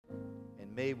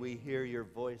and may we hear your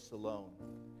voice alone.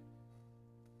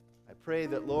 I pray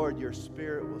that, Lord, your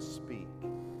Spirit will speak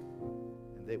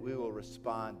and that we will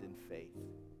respond in faith.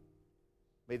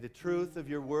 May the truth of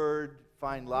your word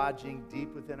find lodging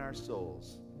deep within our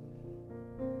souls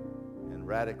and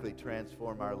radically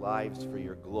transform our lives for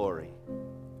your glory,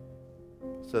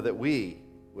 so that we,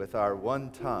 with our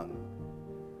one tongue,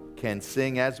 can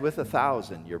sing as with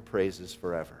 1,000 your praises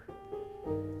forever.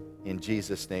 In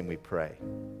Jesus' name we pray.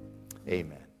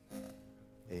 Amen.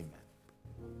 Amen.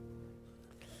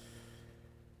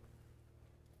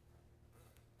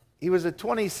 He was a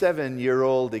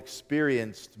 27-year-old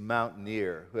experienced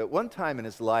mountaineer who at one time in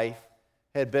his life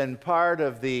had been part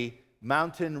of the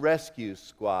Mountain Rescue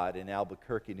Squad in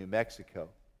Albuquerque, New Mexico.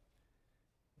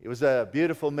 It was a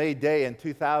beautiful May day in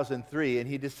 2003, and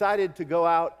he decided to go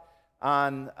out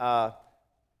on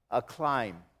a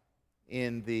climb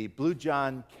in the Blue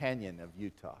John Canyon of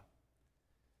Utah.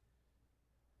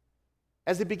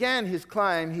 As he began his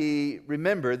climb, he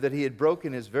remembered that he had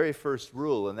broken his very first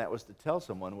rule, and that was to tell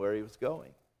someone where he was going.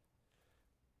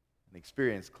 An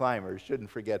experienced climber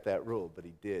shouldn't forget that rule, but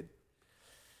he did.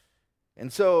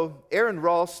 And so Aron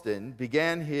Ralston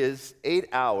began his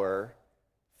 8-hour,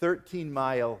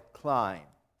 13-mile climb.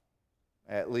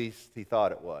 At least he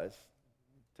thought it was.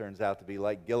 Turns out to be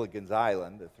like Gilligan's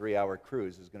Island. A 3-hour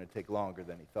cruise is going to take longer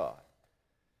than he thought.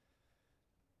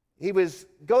 He was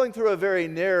going through a very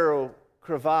narrow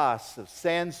crevasse of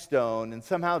sandstone and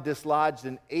somehow dislodged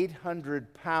an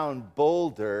 800-pound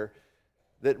boulder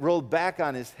that rolled back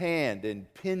on his hand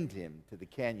and pinned him to the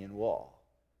canyon wall.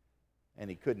 And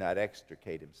he could not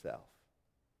extricate himself.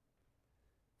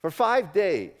 For 5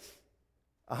 days,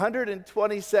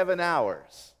 127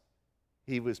 hours,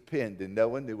 he was pinned and no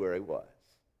one knew where he was.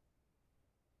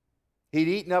 He'd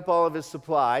eaten up all of his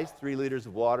supplies, 3 liters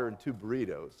of water and 2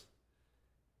 burritos,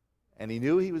 and he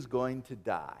knew he was going to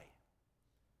die.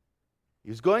 He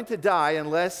was going to die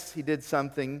unless he did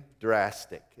something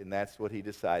drastic, and that's what he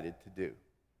decided to do.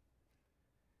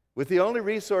 With the only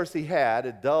resource he had,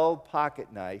 a dull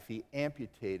pocket knife, he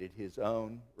amputated his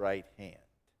own right hand.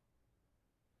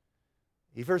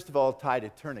 He first of all tied a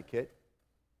tourniquet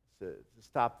to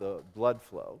stop the blood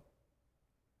flow.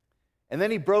 And then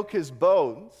he broke his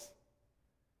bones,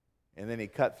 and then he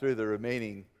cut through the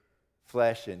remaining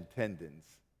flesh and tendons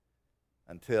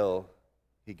until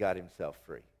he got himself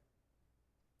free.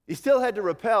 He still had to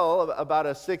rappel about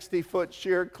a 60-foot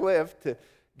sheer cliff to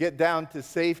get down to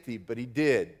safety, but he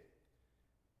did.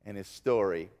 And his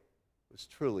story was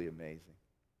truly amazing.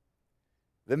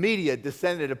 The media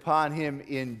descended upon him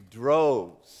in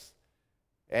droves,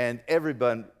 and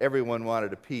everyone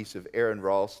wanted a piece of Aron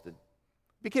Ralston.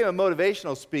 He became a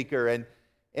motivational speaker, and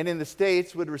in the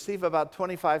States would receive about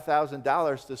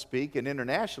 $25,000 to speak, and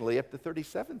internationally up to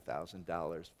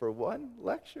 $37,000 for one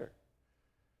lecture.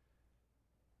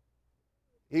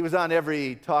 He was on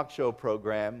every talk show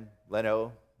program,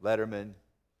 Leno, Letterman,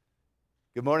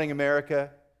 Good Morning America,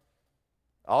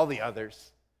 all the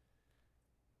others.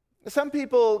 Some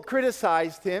people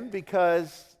criticized him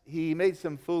because he made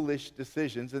some foolish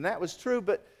decisions, and that was true,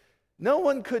 but no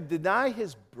one could deny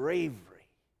his bravery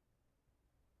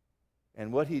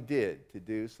and what he did to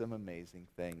do some amazing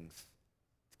things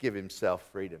to give himself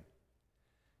freedom.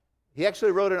 He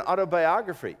actually wrote an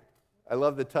autobiography. I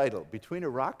love the title, Between a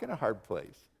Rock and a Hard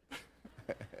Place.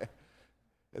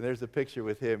 And there's a picture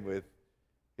with him with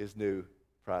his new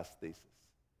prosthesis.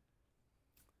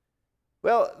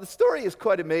 Well, the story is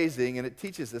quite amazing, and it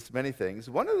teaches us many things.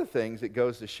 One of the things it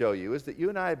goes to show you is that you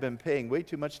and I have been paying way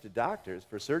too much to doctors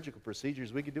for surgical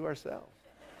procedures we could do ourselves.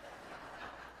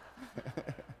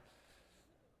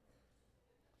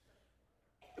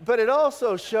 But it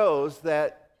also shows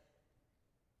that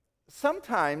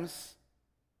sometimes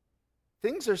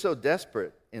things are so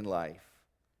desperate in life,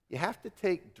 you have to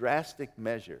take drastic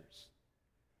measures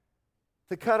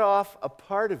to cut off a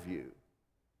part of you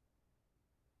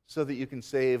so that you can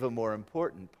save a more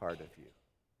important part of you.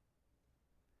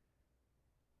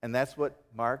 And that's what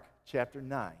Mark chapter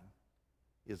 9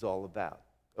 is all about.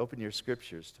 Open your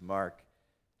scriptures to Mark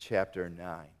chapter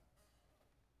 9.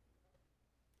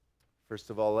 First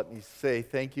of all, let me say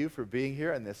thank you for being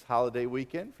here on this holiday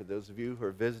weekend. For those of you who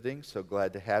are visiting, so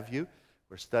glad to have you.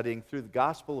 We're studying through the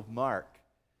Gospel of Mark.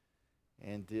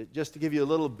 And just to give you a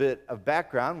little bit of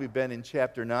background, we've been in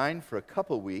chapter 9 for a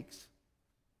couple weeks.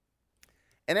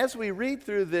 And as we read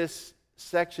through this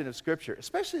section of Scripture,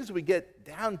 especially as we get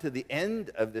down to the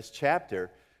end of this chapter,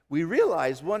 we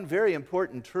realize one very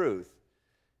important truth,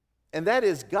 and that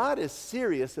is God is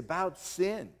serious about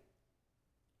sin.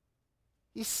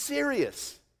 He's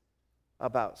serious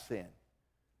about sin.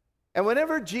 And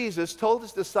whenever Jesus told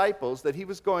his disciples that he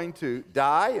was going to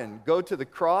die and go to the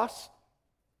cross,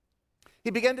 he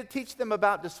began to teach them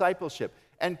about discipleship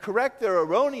and correct their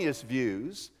erroneous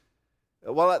views,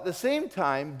 while at the same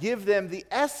time give them the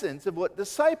essence of what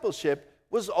discipleship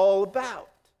was all about.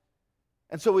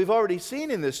 And so we've already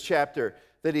seen in this chapter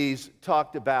that he's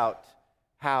talked about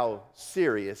how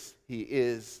serious he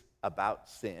is about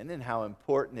sin and how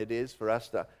important it is for us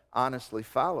to honestly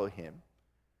follow him.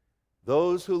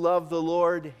 Those who love the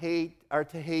Lord are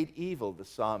to hate evil, the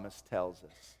psalmist tells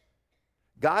us.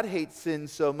 God hates sin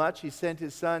so much, he sent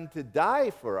his son to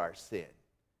die for our sin.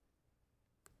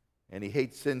 And he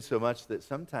hates sin so much that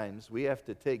sometimes we have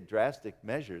to take drastic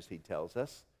measures, he tells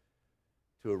us,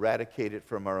 to eradicate it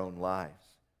from our own lives.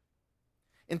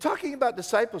 In talking about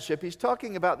discipleship, he's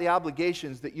talking about the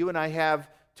obligations that you and I have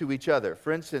to each other.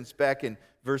 For instance, back in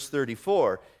verse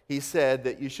 34, he said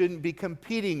that you shouldn't be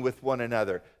competing with one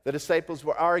another. The disciples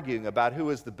were arguing about who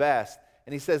was the best.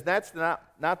 And he says that's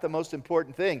not the most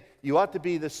important thing. You ought to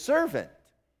be the servant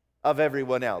of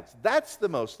everyone else. That's the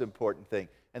most important thing.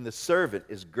 And the servant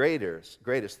is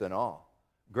greatest than all,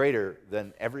 greater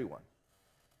than everyone.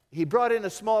 He brought in a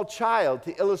small child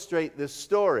to illustrate this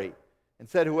story and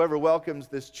said, whoever welcomes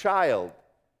this child,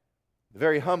 the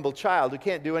very humble child who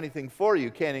can't do anything for you,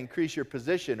 can't increase your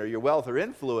position or your wealth or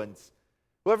influence,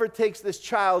 whoever takes this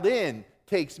child in,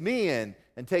 takes me in,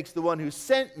 and takes the one who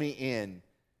sent me in.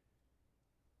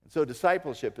 And so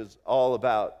discipleship is all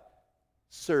about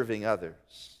serving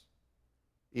others,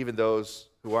 even those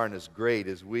who aren't as great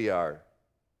as we are.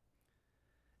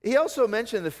 He also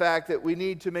mentioned the fact that we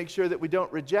need to make sure that we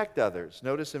don't reject others.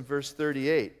 Notice in verse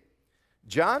 38,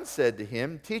 John said to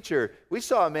him, "Teacher, we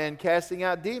saw a man casting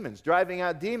out demons, driving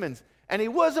out demons, and he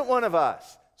wasn't one of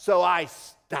us, so I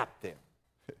stopped him."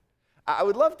 I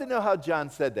would love to know how John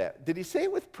said that. Did he say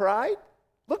it with pride?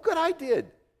 Look what I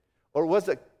did. Or was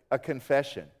it a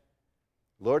confession?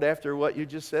 Lord, after what you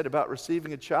just said about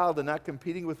receiving a child and not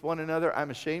competing with one another, I'm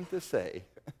ashamed to say,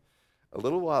 a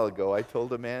little while ago I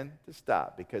told a man to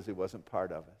stop because he wasn't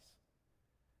part of us.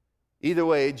 Either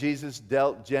way, Jesus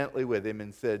dealt gently with him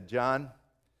and said, John,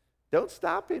 don't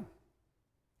stop him.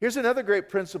 Here's another great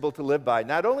principle to live by.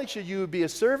 Not only should you be a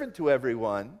servant to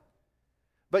everyone,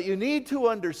 but you need to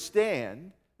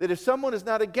understand that if someone is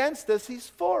not against us, he's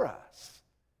for us.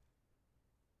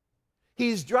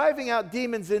 He's driving out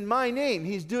demons in my name.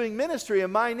 He's doing ministry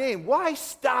in my name. Why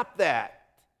stop that?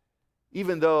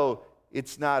 Even though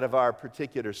it's not of our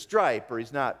particular stripe or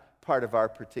he's not part of our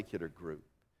particular group.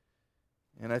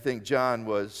 And I think John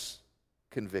was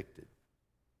convicted.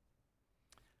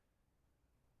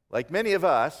 Like many of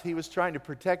us, he was trying to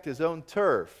protect his own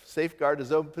turf, safeguard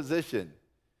his own position.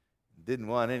 Didn't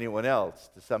want anyone else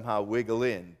to somehow wiggle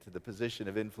in to the position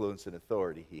of influence and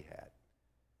authority he had.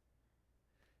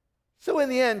 So in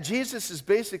the end, Jesus is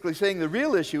basically saying the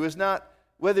real issue is not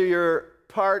whether you're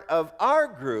part of our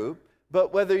group,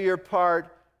 but whether you're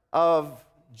part of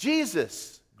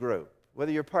Jesus' group,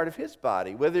 whether you're part of his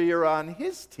body, whether you're on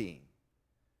his team.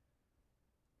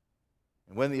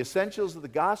 And when the essentials of the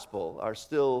gospel are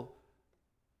still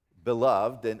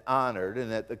beloved and honored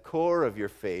and at the core of your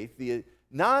faith, the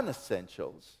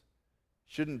non-essentials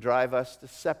shouldn't drive us to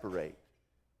separate,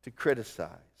 to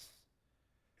criticize.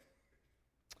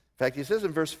 In fact, he says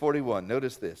in verse 41,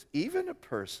 notice this, even a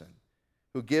person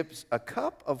who gives a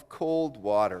cup of cold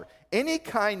water, any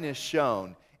kindness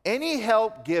shown, any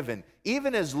help given,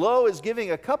 even as low as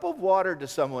giving a cup of water to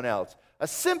someone else, a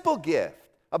simple gift,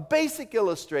 a basic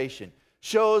illustration,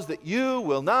 shows that you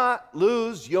will not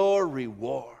lose your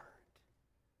reward.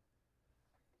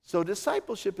 So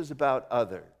discipleship is about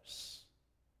others,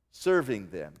 serving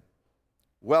them,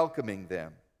 welcoming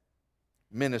them,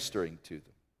 ministering to them.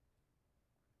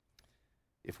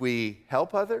 If we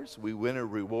help others, we win a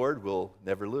reward we'll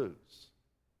never lose.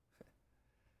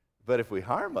 But if we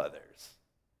harm others,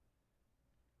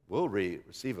 we'll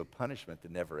receive a punishment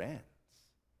that never ends.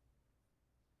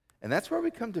 And that's where we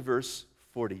come to verse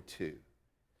 42.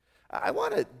 I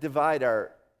want to divide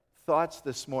our thoughts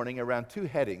this morning around two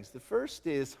headings. The first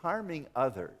is harming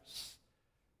others.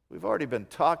 We've already been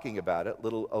talking about it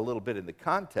a little bit in the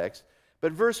context,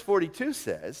 but verse 42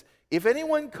 says, if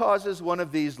anyone causes one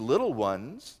of these little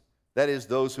ones, that is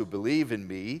those who believe in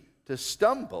me, to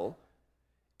stumble,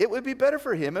 it would be better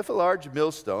for him if a large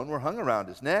millstone were hung around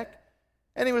his neck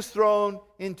and he was thrown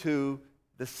into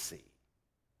the sea.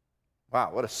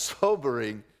 Wow, what a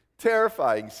sobering,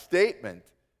 terrifying statement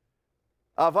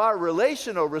of our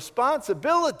relational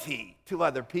responsibility to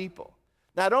other people.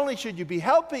 Not only should you be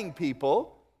helping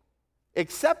people,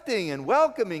 accepting and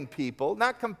welcoming people,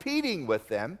 not competing with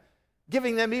them,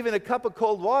 giving them even a cup of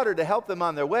cold water to help them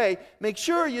on their way, make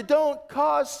sure you don't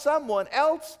cause someone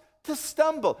else to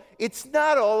stumble. It's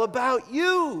not all about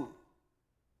you.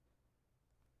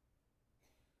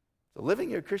 So living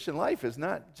your Christian life is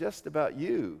not just about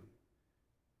you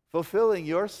fulfilling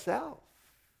yourself.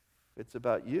 It's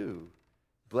about you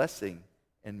blessing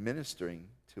and ministering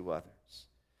to others.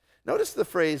 Notice the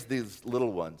phrase, these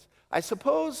little ones. I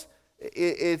suppose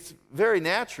it's very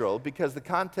natural because the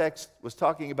context was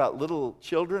talking about little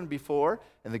children before,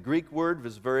 and the Greek word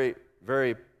was very,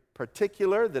 very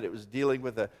particular, that it was dealing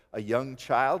with a young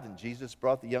child, and Jesus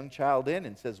brought the young child in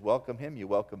and says, welcome him, you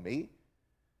welcome me.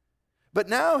 But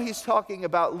now he's talking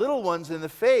about little ones in the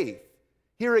faith.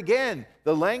 Here again,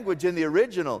 the language in the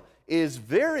original is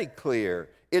very clear.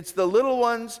 It's the little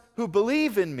ones who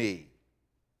believe in me.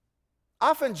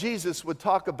 Often Jesus would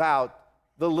talk about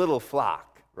the little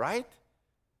flock, right?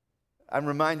 I'm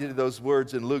reminded of those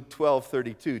words in Luke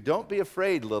 12:32. Don't be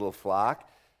afraid, little flock.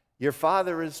 Your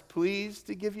Father is pleased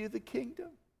to give you the kingdom.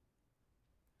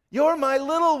 You're my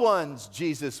little ones,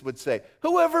 Jesus would say.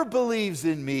 Whoever believes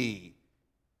in me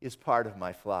is part of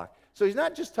my flock. So he's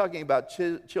not just talking about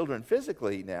children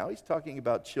physically now. He's talking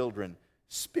about children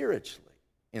spiritually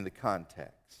in the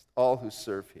context, all who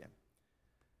serve him.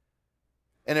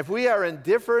 And if we are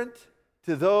indifferent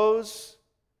to those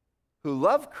who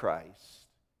love Christ,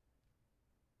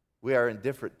 we are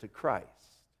indifferent to Christ.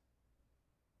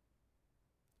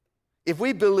 If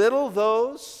we belittle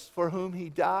those for whom he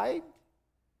died,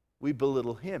 we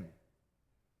belittle him.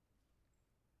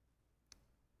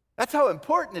 That's how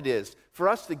important it is for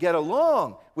us to get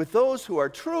along with those who are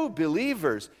true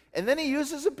believers. And then he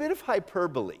uses a bit of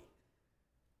hyperbole.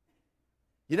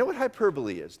 You know what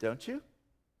hyperbole is, don't you?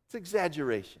 It's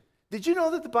exaggeration. Did you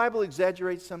know that the Bible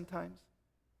exaggerates sometimes?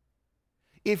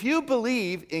 If you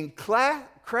believe in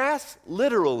crass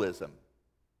literalism,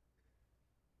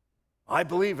 I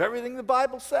believe everything the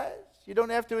Bible says. You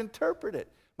don't have to interpret it.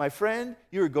 My friend,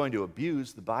 you are going to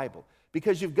abuse the Bible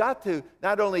because you've got to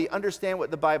not only understand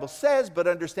what the Bible says, but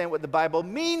understand what the Bible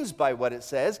means by what it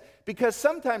says, because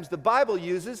sometimes the Bible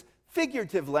uses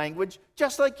figurative language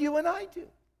just like you and I do.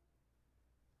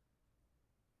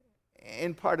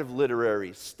 And part of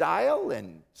literary style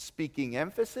and speaking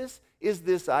emphasis is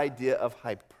this idea of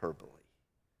hyperbole.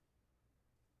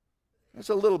 There's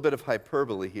a little bit of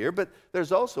hyperbole here, but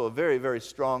there's also a very, very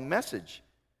strong message.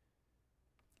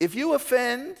 If you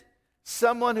offend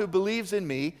someone who believes in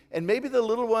me, and maybe the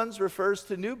little ones refers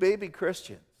to new baby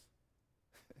Christians,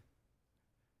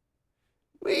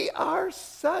 we are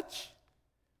such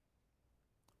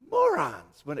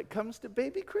morons when it comes to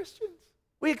baby Christians.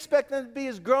 We expect them to be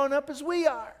as grown up as we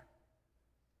are,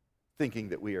 thinking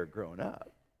that we are grown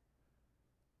up.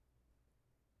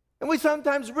 And we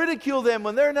sometimes ridicule them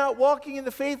when they're not walking in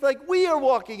the faith like we are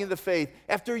walking in the faith.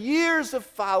 After years of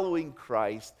following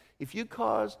Christ, if you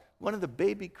cause one of the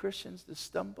baby Christians to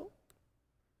stumble,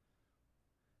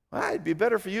 well, it'd be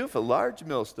better for you if a large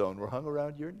millstone were hung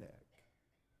around your neck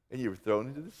and you were thrown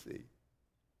into the sea.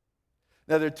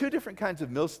 Now, there are two different kinds of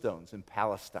millstones in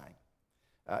Palestine.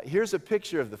 Here's a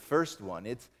picture of the first one.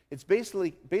 It's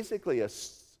basically a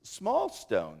small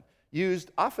stone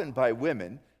used often by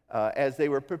women as they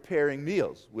were preparing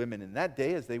meals. Women in that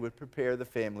day, as they would prepare the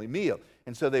family meal.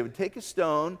 And so they would take a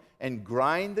stone and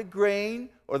grind the grain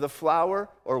or the flour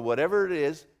or whatever it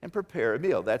is and prepare a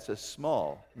meal. That's a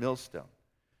small millstone.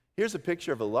 Here's a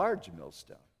picture of a large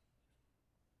millstone.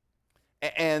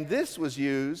 And this was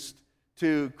used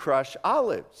to crush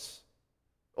olives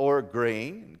or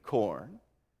grain and corn.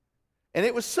 And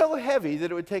it was so heavy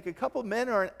that it would take a couple men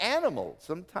or an animal,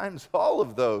 sometimes all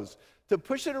of those, to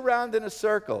push it around in a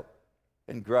circle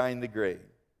and grind the grain.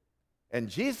 And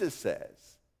Jesus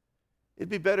says, it'd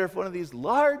be better if one of these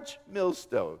large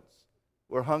millstones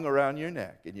were hung around your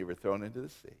neck and you were thrown into the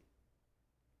sea.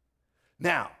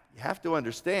 Now, you have to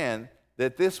understand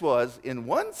that this was, in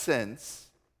one sense,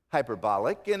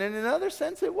 hyperbolic, and in another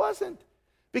sense, it wasn't.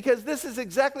 Because this is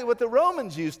exactly what the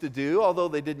Romans used to do, although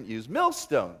they didn't use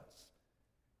millstones.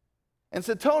 And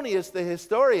Suetonius, the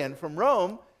historian from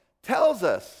Rome, tells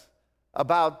us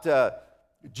about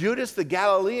Judas the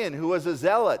Galilean, who was a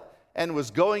zealot and was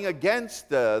going against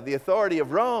the authority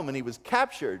of Rome, and he was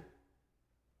captured.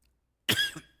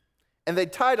 And they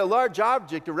tied a large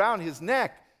object around his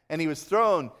neck, and he was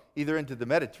thrown either into the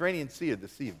Mediterranean Sea or the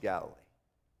Sea of Galilee.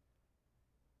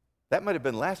 That might have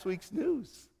been last week's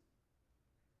news.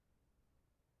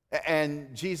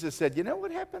 And Jesus said, you know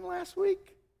what happened last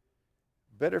week?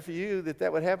 Better for you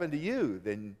that would happen to you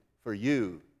than for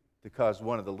you to cause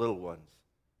one of the little ones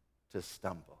to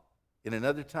stumble. In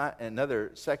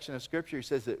another section of Scripture, he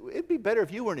says that it'd be better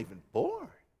if you weren't even born.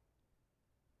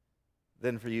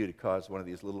 than for you to cause one of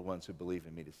these little ones who believe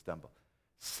in me to stumble.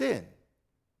 Sin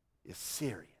is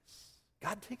serious.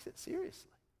 God takes it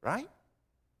seriously, right?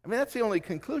 I mean, that's the only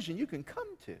conclusion you can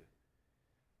come to.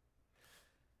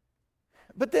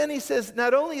 But then he says,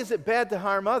 not only is it bad to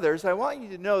harm others, I want you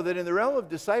to know that in the realm of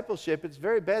discipleship, it's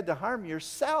very bad to harm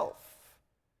yourself.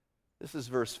 This is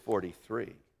verse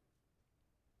 43.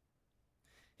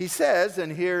 He says,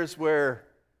 and here's where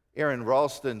Aaron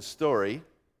Ralston's story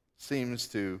seems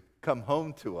to come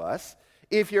home to us,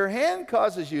 if your hand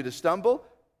causes you to stumble,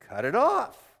 cut it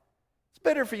off. It's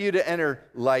better for you to enter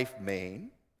life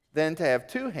maimed than to have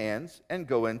two hands and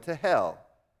go into hell,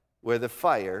 where the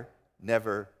fire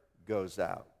never goes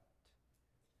out.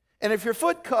 And if your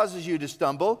foot causes you to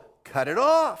stumble, cut it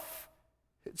off.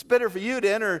 It's better for you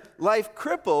to enter life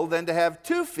crippled than to have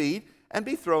 2 feet and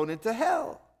be thrown into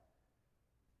hell.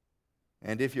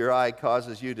 And if your eye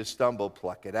causes you to stumble,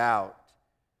 pluck it out.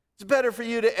 It's better for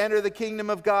you to enter the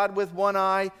kingdom of God with 1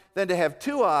 eye than to have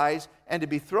 2 eyes and to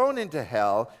be thrown into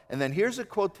hell. And then here's a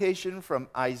quotation from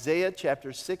Isaiah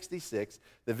chapter 66,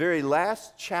 the very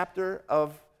last chapter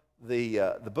of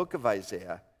the book of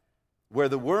Isaiah, where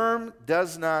the worm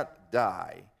does not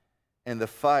die and the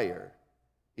fire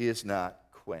is not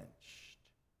quenched.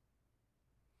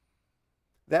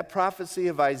 That prophecy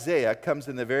of Isaiah comes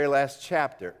in the very last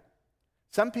chapter.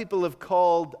 Some people have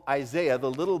called Isaiah the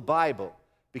little Bible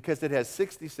because it has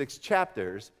 66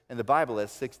 chapters and the Bible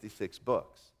has 66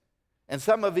 books. And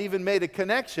some have even made a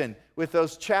connection with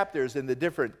those chapters in the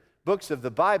different books of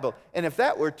the Bible. And if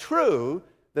that were true,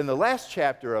 then the last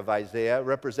chapter of Isaiah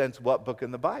represents what book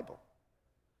in the Bible?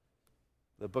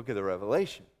 The book of the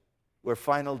Revelation, where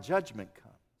final judgment comes.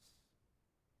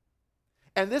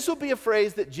 And this will be a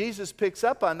phrase that Jesus picks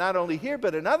up on not only here,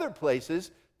 but in other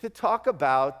places to talk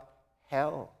about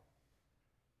hell.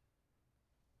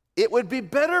 It would be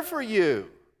better for you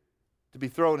to be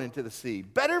thrown into the sea,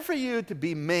 better for you to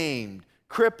be maimed,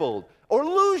 crippled, or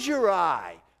lose your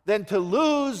eye than to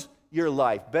lose your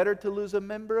life. Better to lose a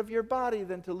member of your body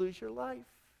than to lose your life,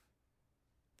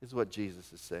 is what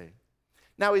Jesus is saying.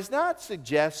 Now, he's not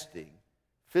suggesting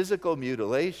physical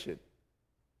mutilation,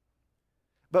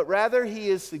 but rather he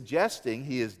is suggesting,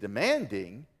 he is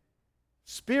demanding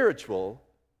spiritual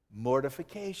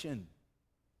mortification.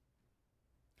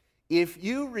 If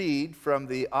you read from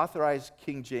the Authorized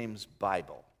King James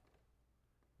Bible,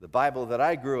 the Bible that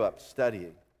I grew up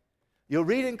studying, you'll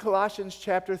read in Colossians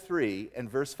chapter 3 and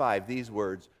verse 5 these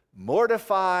words,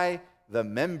 mortify the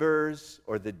members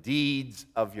or the deeds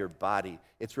of your body.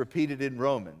 It's repeated in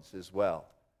Romans as well.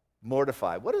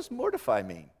 Mortify. What does mortify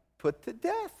mean? Put to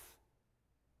death.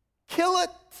 Kill it.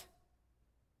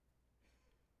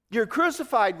 You're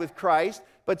crucified with Christ,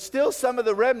 but still some of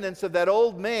the remnants of that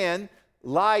old man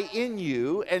lie in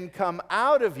you and come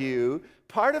out of you.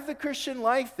 Part of the Christian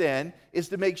life then is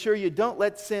to make sure you don't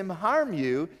let sin harm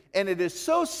you, and it is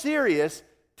so serious,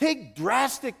 take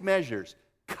drastic measures.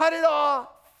 Cut it off.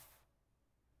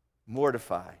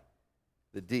 Mortify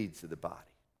the deeds of the body.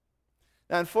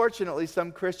 Now, unfortunately,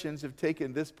 some Christians have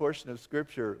taken this portion of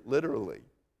Scripture literally.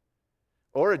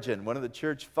 Origen, one of the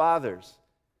church fathers,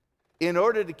 in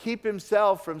order to keep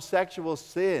himself from sexual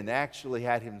sin, actually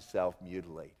had himself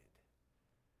mutilated.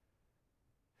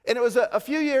 And it was a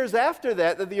few years after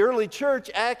that the early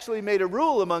church actually made a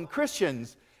rule among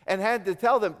Christians and had to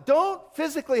tell them, don't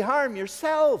physically harm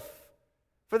yourself,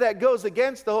 for that goes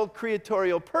against the whole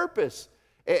creatorial purpose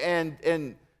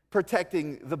and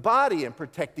protecting the body and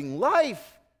protecting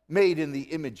life made in the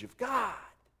image of God.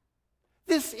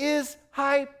 This is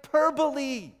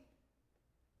hyperbole.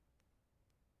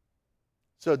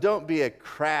 So don't be a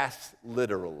crass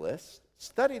literalist.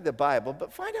 Study the Bible,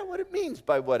 but find out what it means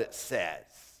by what it says.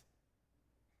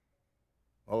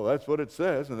 Oh, that's what it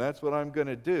says, and that's what I'm going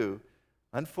to do.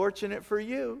 Unfortunate for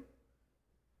you.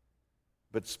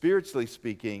 But spiritually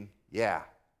speaking, yeah,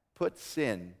 put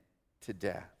sin to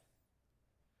death.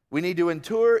 We need to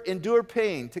endure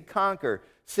pain to conquer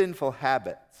sinful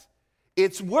habits.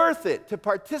 It's worth it to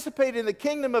participate in the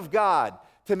kingdom of God,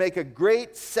 to make a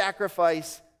great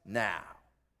sacrifice now.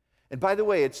 And by the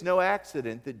way, it's no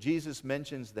accident that Jesus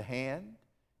mentions the hand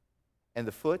and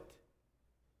the foot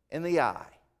and the eye.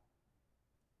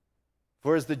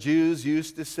 For as the Jews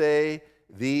used to say,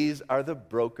 these are the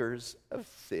brokers of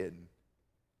sin.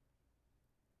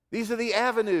 These are the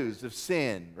avenues of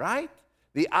sin, right?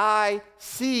 The eye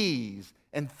sees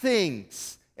and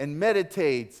thinks and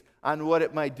meditates on what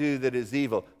it might do that is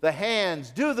evil. The hands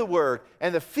do the work,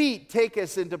 and the feet take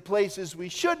us into places we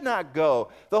should not go.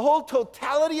 The whole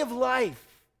totality of life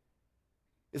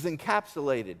is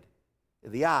encapsulated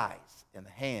in the eyes and the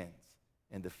hands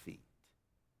and the feet.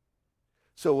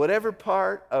 So whatever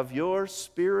part of your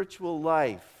spiritual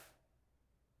life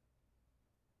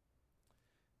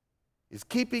is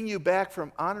keeping you back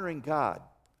from honoring God,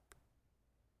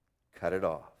 cut it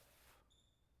off.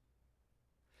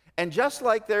 And just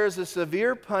like there is a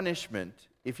severe punishment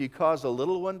if you cause a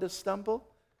little one to stumble,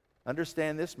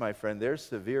 understand this, my friend, there's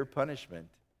severe punishment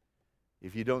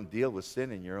if you don't deal with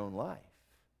sin in your own life.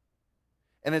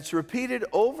 And it's repeated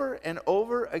over and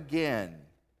over again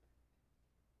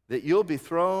that you'll be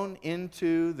thrown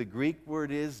into, the Greek word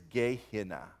is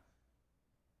Gehenna.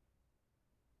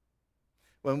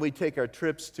 When we take our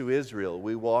trips to Israel,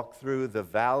 we walk through the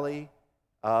valley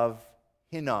of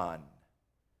Hinnom.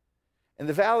 And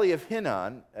the valley of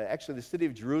Hinnom, actually the city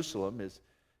of Jerusalem,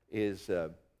 is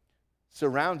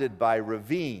surrounded by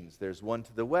ravines. There's one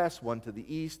to the west, one to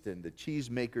the east, and the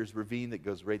Cheesemakers Ravine that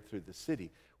goes right through the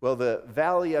city. Well, the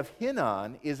valley of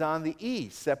Hinnom is on the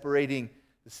east, separating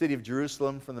the city of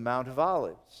Jerusalem from the Mount of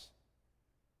Olives.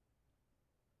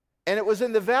 And it was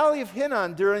in the valley of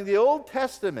Hinnom during the Old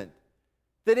Testament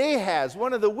that Ahaz,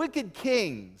 one of the wicked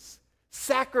kings,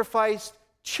 sacrificed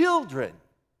children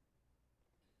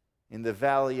in the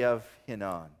valley of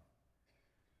Hinnom.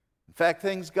 In fact,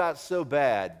 things got so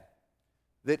bad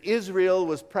that Israel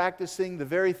was practicing the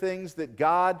very things that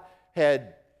God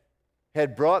had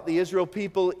brought the Israel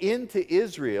people into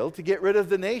Israel to get rid of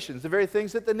the nations, the very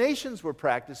things that the nations were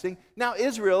practicing. Now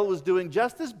Israel was doing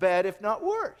just as bad, if not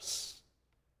worse,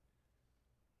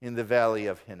 in the valley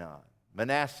of Hinnom.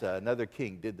 Manasseh, another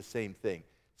king, did the same thing,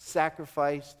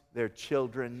 sacrificed their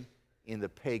children in the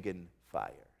pagan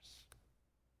fires.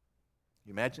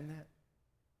 You imagine that?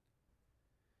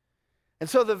 And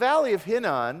so the valley of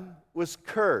Hinnom was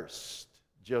cursed.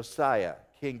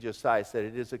 King Josiah said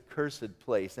it is a cursed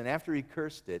place. And after he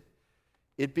cursed it,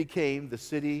 it became the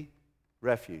city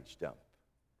refuge dump.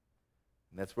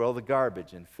 And that's where all the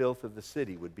garbage and filth of the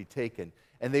city would be taken.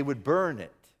 And they would burn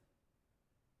it.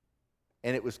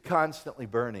 And it was constantly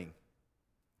burning.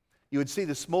 You would see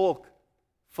the smoke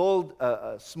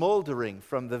smoldering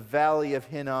from the valley of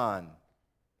Hinnom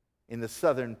in the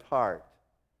southern part,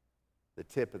 the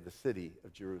tip of the city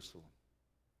of Jerusalem.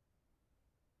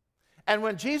 And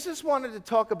when Jesus wanted to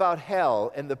talk about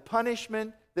hell and the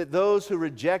punishment that those who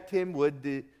reject him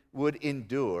would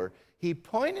endure, he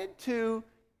pointed to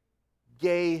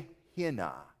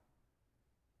Gehenna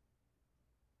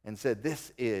and said,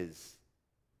 this is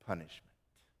punishment.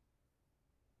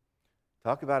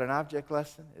 Talk about an object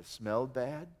lesson. It smelled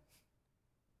bad.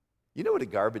 You know what a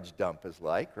garbage dump is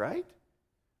like, right?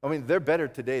 I mean, they're better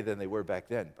today than they were back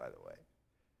then, by the way.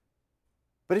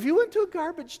 But if you went to a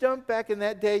garbage dump back in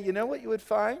that day, you know what you would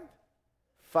find?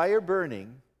 Fire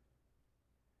burning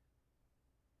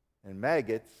and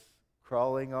maggots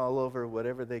crawling all over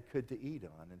whatever they could to eat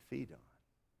on and feed on.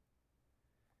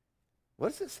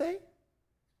 What does it say?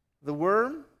 The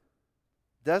worm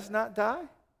does not die,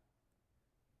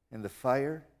 and the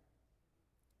fire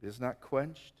is not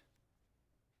quenched.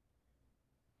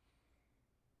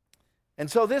 And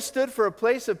so this stood for a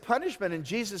place of punishment, and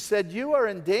Jesus said, you are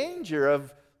in danger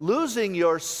of losing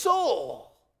your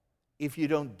soul if you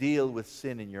don't deal with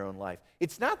sin in your own life.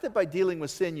 It's not that by dealing with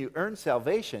sin you earn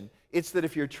salvation. It's that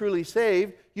if you're truly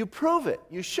saved, you prove it,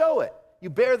 you show it,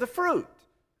 you bear the fruit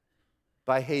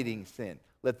by hating sin.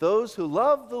 Let those who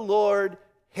love the Lord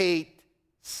hate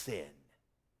sin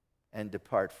and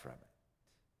depart from it.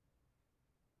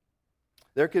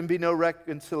 There can be no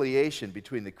reconciliation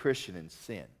between the Christian and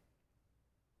sin.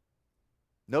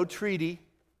 No treaty,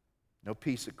 no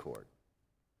peace accord.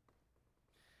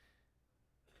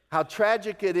 How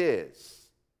tragic it is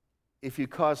if you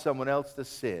cause someone else to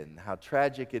sin. How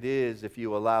tragic it is if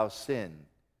you allow sin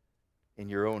in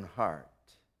your own heart.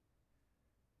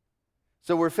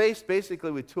 So we're faced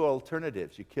basically with two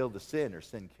alternatives. You kill the sin or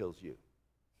sin kills you.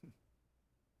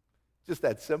 Just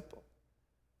that simple.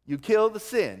 You kill the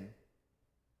sin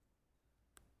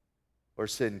or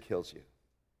sin kills you.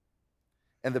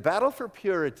 And the battle for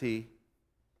purity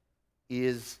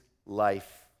is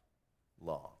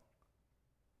lifelong.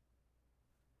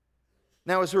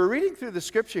 Now, as we're reading through the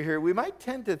scripture here, we might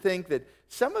tend to think that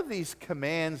some of these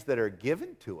commands that are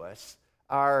given to us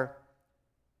are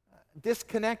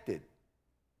disconnected.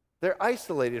 They're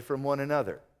isolated from one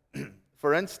another.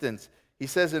 For instance, he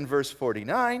says in verse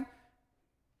 49,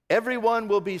 everyone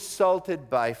will be salted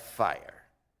by fire.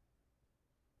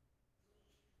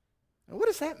 Now, what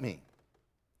does that mean?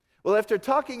 Well, after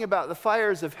talking about the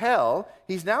fires of hell,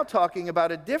 he's now talking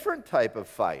about a different type of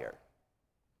fire.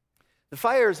 The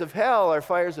fires of hell are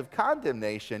fires of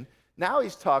condemnation. Now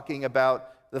he's talking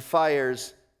about the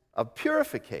fires of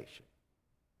purification.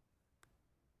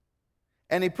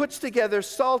 And he puts together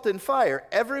salt and fire.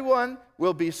 Everyone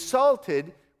will be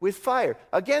salted with fire.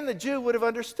 Again, the Jew would have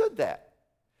understood that.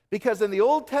 Because in the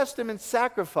Old Testament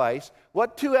sacrifice,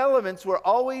 what two elements were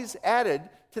always added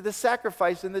to the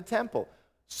sacrifice in the temple?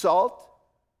 Salt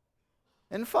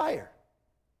and fire.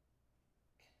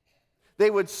 They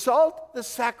would salt the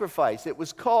sacrifice. It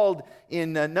was called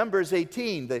in Numbers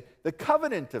 18, the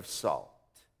covenant of salt.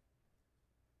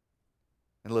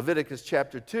 And Leviticus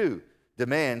chapter 2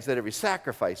 demands that every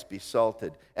sacrifice be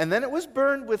salted. And then it was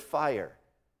burned with fire.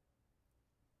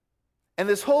 And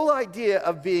this whole idea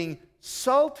of being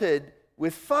salted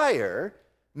with fire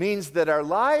means that our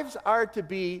lives are to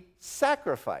be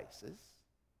sacrifices.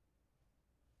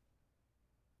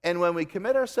 And when we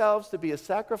commit ourselves to be a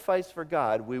sacrifice for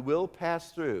God, we will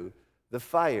pass through the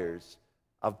fires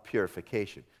of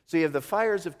purification. So you have the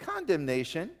fires of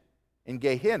condemnation in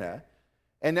Gehenna,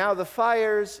 and now the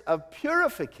fires of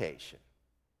purification,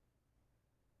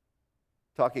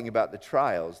 talking about the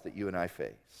trials that you and I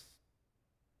face.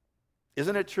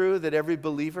 Isn't it true that every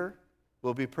believer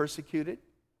will be persecuted?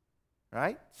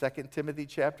 Right? 2 Timothy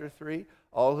chapter 3,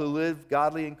 all who live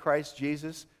godly in Christ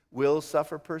Jesus will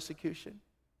suffer persecution.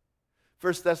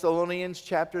 1 Thessalonians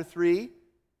chapter 3,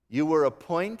 you were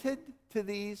appointed to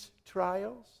these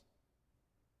trials.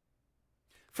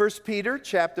 1 Peter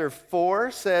chapter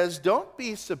 4 says, don't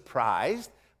be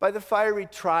surprised by the fiery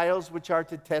trials which are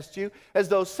to test you, as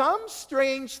though some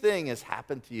strange thing has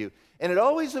happened to you. And it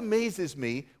always amazes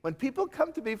me when people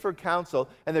come to me for counsel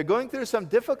and they're going through some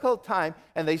difficult time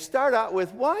and they start out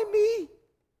with, why me?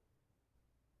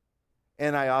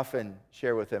 And I often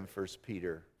share with them 1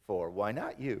 Peter 4, why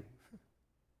not you?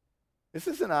 This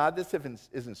isn't odd. This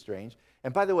isn't strange.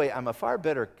 And by the way, I'm a far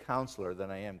better counselor than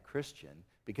I am Christian,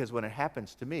 because when it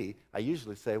happens to me, I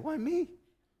usually say, why me?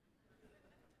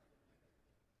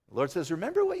 The Lord says,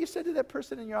 remember what you said to that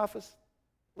person in your office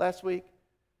last week?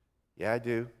 Yeah, I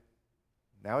do.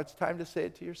 Now it's time to say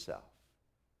it to yourself.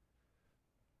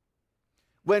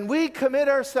 When we commit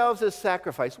ourselves as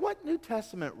sacrifice, what New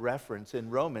Testament reference in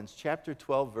Romans chapter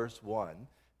 12, verse 1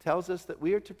 tells us that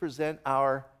we are to present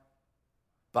our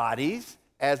bodies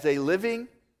as a living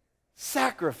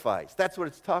sacrifice? That's what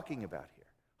it's talking about here.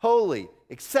 Holy,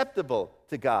 acceptable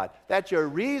to God. That's your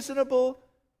reasonable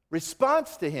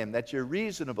response to Him. That's your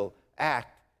reasonable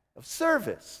act of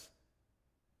service.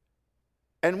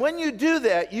 And when you do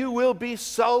that, you will be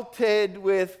salted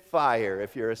with fire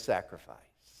if you're a sacrifice.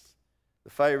 The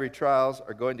fiery trials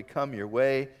are going to come your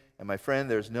way, and my friend,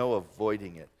 there's no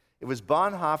avoiding it. It was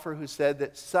Bonhoeffer who said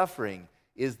that suffering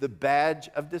is the badge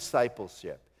of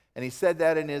discipleship. And he said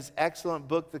that in his excellent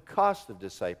book, The Cost of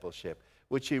Discipleship,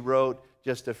 which he wrote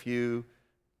just a few,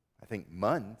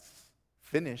 months,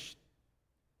 finished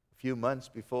a few months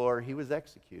before he was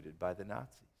executed by the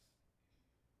Nazis.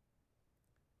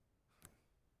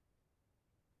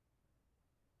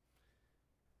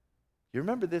 You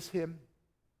remember this hymn?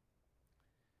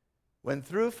 When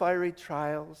through fiery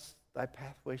trials thy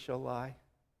pathway shall lie,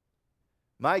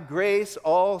 my grace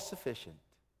all sufficient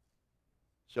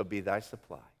shall be thy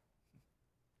supply.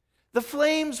 The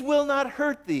flames will not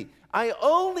hurt thee. I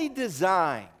only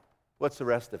design, what's the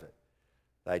rest of it?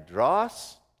 Thy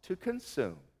dross to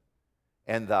consume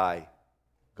and thy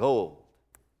gold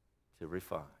to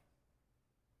refine.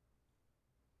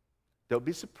 Don't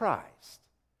be surprised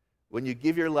when you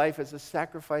give your life as a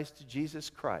sacrifice to Jesus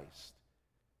Christ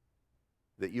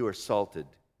that you are salted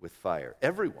with fire.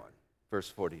 Everyone, verse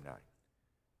 49,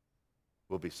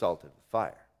 will be salted with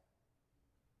fire.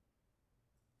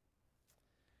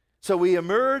 So we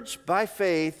emerge by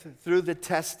faith through the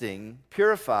testing,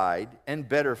 purified and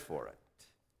better for it.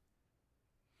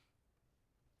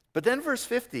 But then verse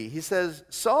 50, he says,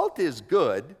 salt is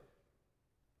good,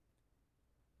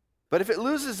 but if it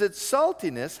loses its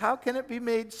saltiness, how can it be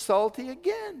made salty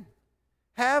again?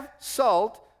 Have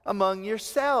salt among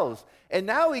yourselves. And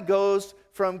now he goes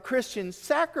from Christian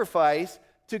sacrifice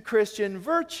to Christian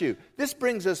virtue. This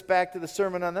brings us back to the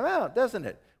Sermon on the Mount, doesn't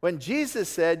it? When Jesus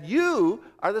said, you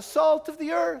are the salt of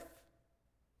the earth.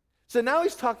 So now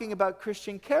he's talking about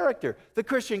Christian character, the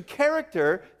Christian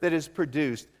character that is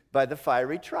produced by the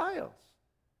fiery trials.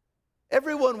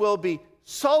 Everyone will be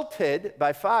salted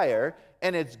by fire,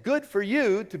 and it's good for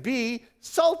you to be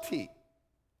salty.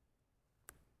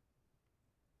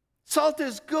 Salt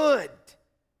is good.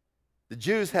 The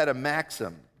Jews had a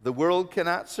maxim: the world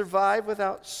cannot survive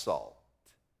without salt.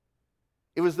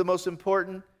 It was the most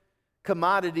important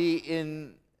commodity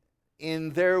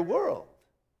in their world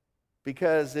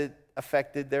because it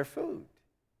affected their food.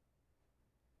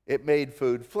 It made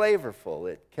food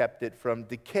flavorful. It kept it from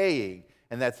decaying.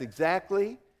 And that's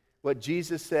exactly what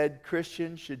Jesus said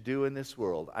Christians should do in this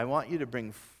world. I want you to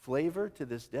bring flavor to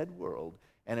this dead world,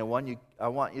 and I want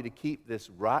you to keep this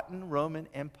rotten Roman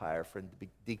Empire from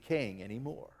decaying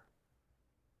anymore.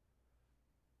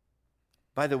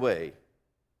 By the way,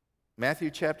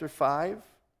 Matthew chapter 5,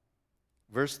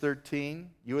 verse 13,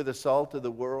 you are the salt of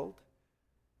the world.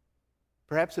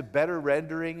 Perhaps a better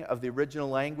rendering of the original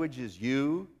language is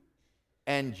you,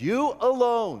 and you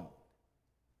alone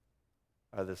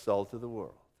are the salt of the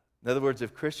world. In other words,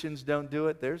 if Christians don't do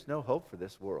it, there's no hope for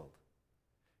this world.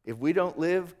 If we don't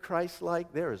live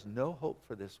Christ-like, there is no hope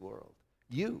for this world.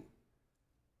 You,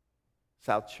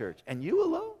 South Church, and you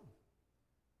alone.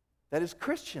 That is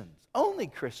Christians, only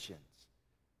Christians,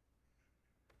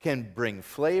 can bring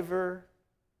flavor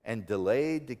and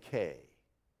delay decay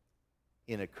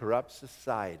in a corrupt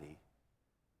society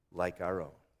like our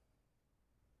own.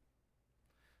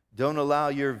 Don't allow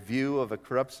your view of a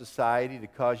corrupt society to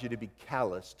cause you to be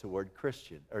callous toward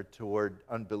Christian or toward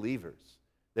unbelievers.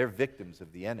 They're victims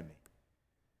of the enemy.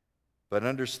 But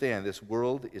understand, this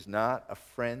world is not a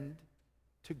friend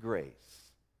to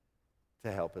grace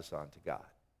to help us on to God.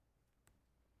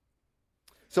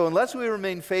 So unless we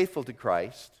remain faithful to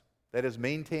Christ, that is,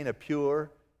 maintain a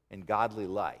pure and godly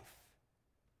life,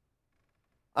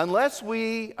 unless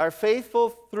we are faithful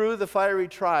through the fiery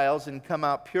trials and come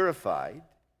out purified,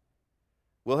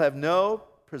 we'll have no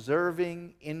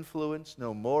preserving influence,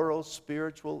 no moral,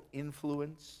 spiritual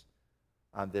influence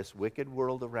on this wicked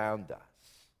world around us.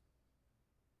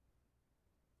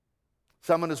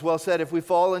 Someone has well said, if we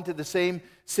fall into the same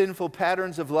sinful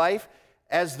patterns of life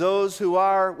as those who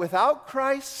are without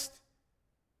Christ,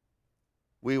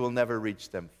 we will never reach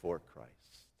them for Christ.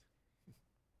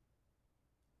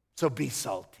 So be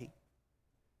salty.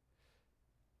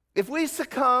 If we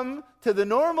succumb to the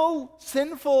normal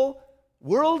sinful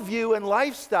worldview and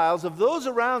lifestyles of those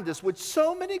around us, which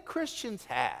so many Christians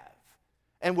have,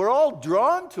 and we're all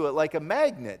drawn to it like a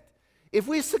magnet, if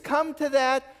we succumb to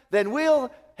that, then we'll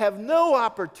have no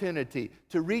opportunity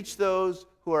to reach those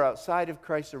who are outside of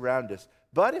Christ around us.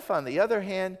 But if, on the other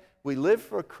hand, we live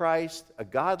for Christ, a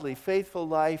godly, faithful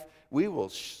life, we will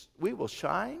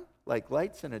shine like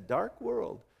lights in a dark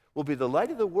world. We'll be the light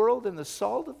of the world and the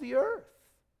salt of the earth.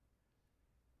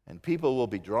 And people will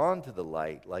be drawn to the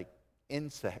light like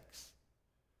insects.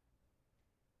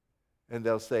 And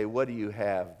they'll say, what do you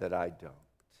have that I don't?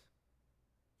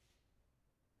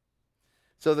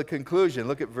 So the conclusion,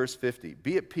 look at verse 50.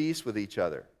 Be at peace with each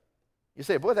other. You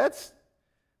say, boy, that's,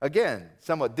 again,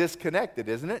 somewhat disconnected,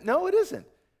 isn't it? No, it isn't.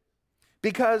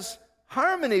 Because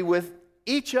harmony with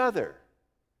each other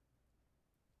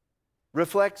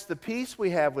reflects the peace we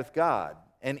have with God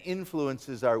and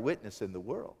influences our witness in the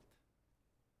world.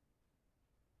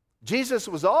 Jesus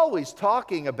was always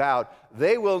talking about,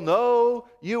 they will know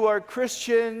you are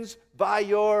Christians by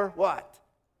your what?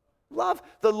 Love.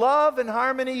 The love and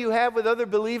harmony you have with other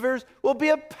believers will be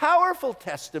a powerful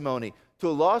testimony to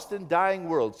a lost and dying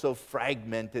world so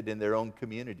fragmented in their own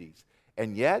communities.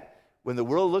 And yet, when the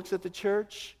world looks at the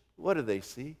church, what do they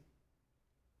see?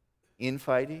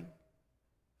 Infighting,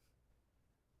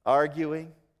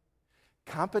 arguing,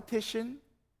 competition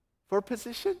for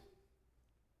position.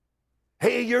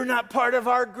 Hey, you're not part of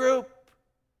our group.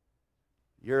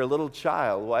 You're a little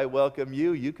child. Why welcome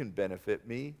you? You can benefit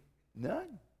me.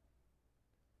 None.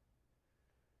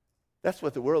 That's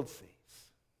what the world sees.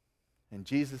 And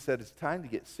Jesus said it's time to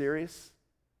get serious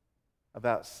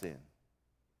about sin.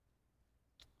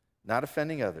 Not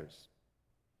offending others.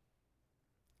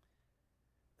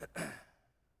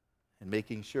 And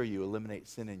making sure you eliminate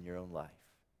sin in your own life.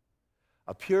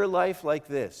 A pure life like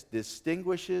this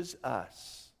distinguishes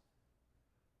us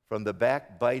from the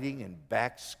backbiting and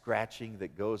back scratching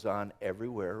that goes on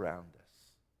everywhere around us.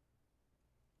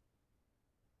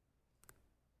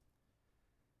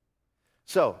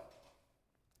 So,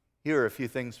 here are a few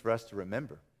things for us to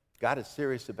remember. God is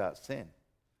serious about sin,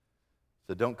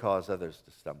 so don't cause others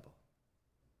to stumble.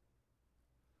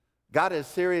 God is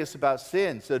serious about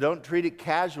sin, so don't treat it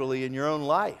casually in your own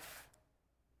life.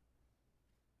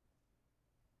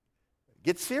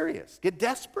 Get serious, get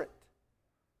desperate.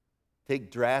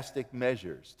 Take drastic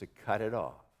measures to cut it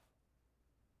off.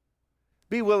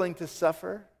 Be willing to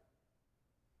suffer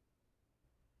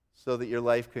so that your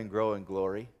life can grow in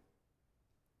glory.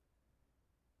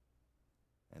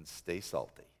 And stay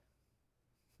salty.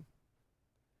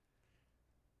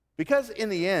 Because in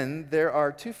the end, there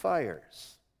are two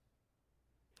fires.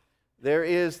 There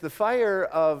is the fire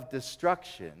of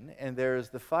destruction, and there is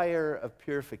the fire of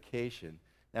purification.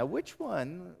 Now, which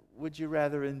one would you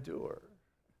rather endure?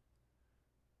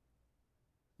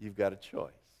 You've got a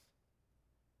choice.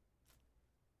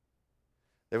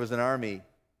 There was an army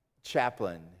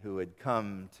chaplain who had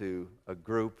come to a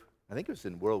group, I think it was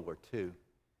in World War II.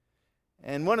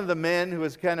 And one of the men, who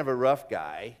was kind of a rough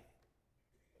guy,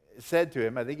 said to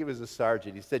him, I think he was a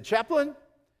sergeant, he said, "Chaplain,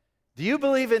 do you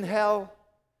believe in hell?"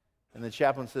 And the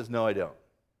chaplain says, "No, I don't."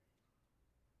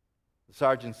 The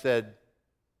sergeant said,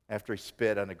 after he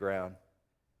spit on the ground,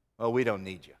 "Well, we don't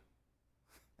need you."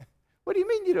 "What do you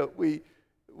mean you don't?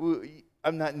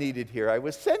 I'm not needed here. I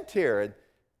was sent here. And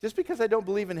just because I don't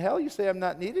believe in hell, you say I'm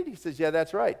not needed?" He says, "Yeah,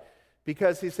 that's right."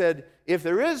 Because he said, if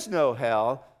there is no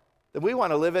hell, then we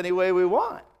want to live any way we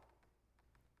want.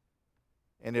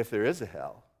 And if there is a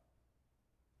hell,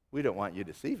 we don't want you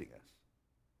deceiving us.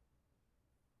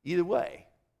 Either way,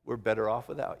 we're better off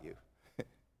without you.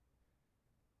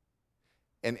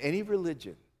 And any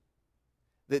religion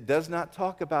that does not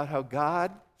talk about how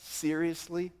God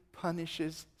seriously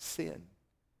punishes sin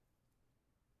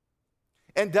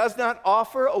and does not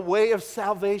offer a way of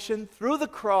salvation through the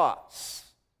cross,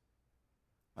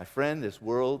 my friend, this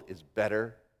world is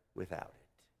better without it.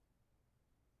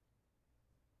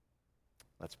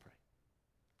 Let's pray.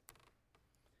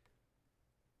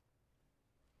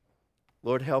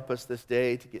 Lord, help us this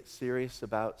day to get serious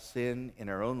about sin in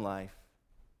our own life.